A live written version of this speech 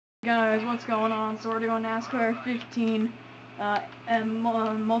Guys, what's going on? So we're doing NASCAR 15 and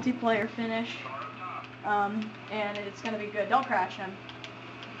multiplayer finish, and it's gonna be good. Don't crash him.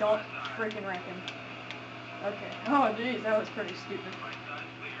 Don't freaking wreck him. Okay. Oh jeez, that was pretty stupid.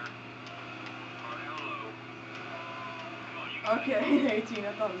 Okay, 18.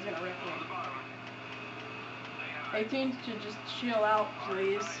 I thought it was gonna wreck me. 18 should just chill out,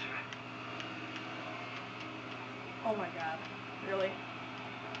 please. Oh my God, really?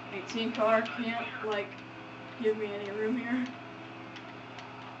 18 car can't, like, give me any room here.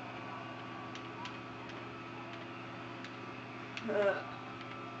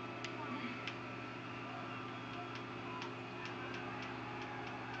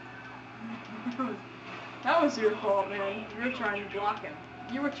 That was your fault, man. You were trying to block him.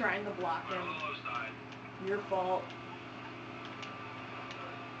 You were trying to block him. Your fault.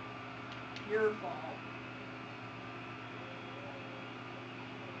 Your fault.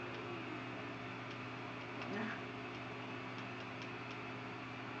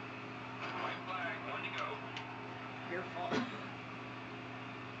 Your fault.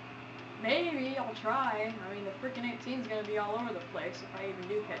 Maybe I'll try. I mean, the freaking 18's gonna be all over the place if I even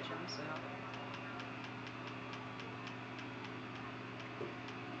do catch him, so.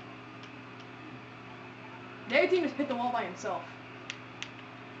 The 18 just hit the wall by himself.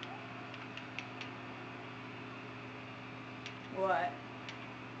 What?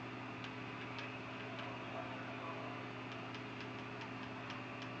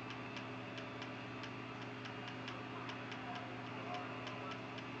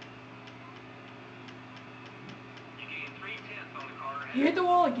 You hit the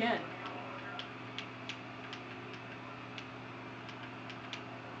wall again.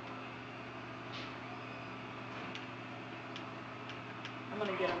 I'm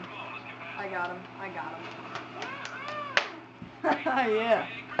gonna get him. I got him. I got him. Yeah.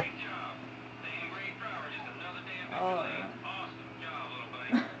 Oh,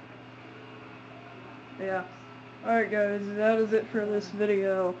 yeah. Yeah. Alright guys, that is it for this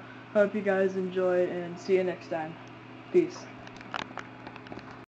video. Hope you guys enjoyed and see you next time. Peace.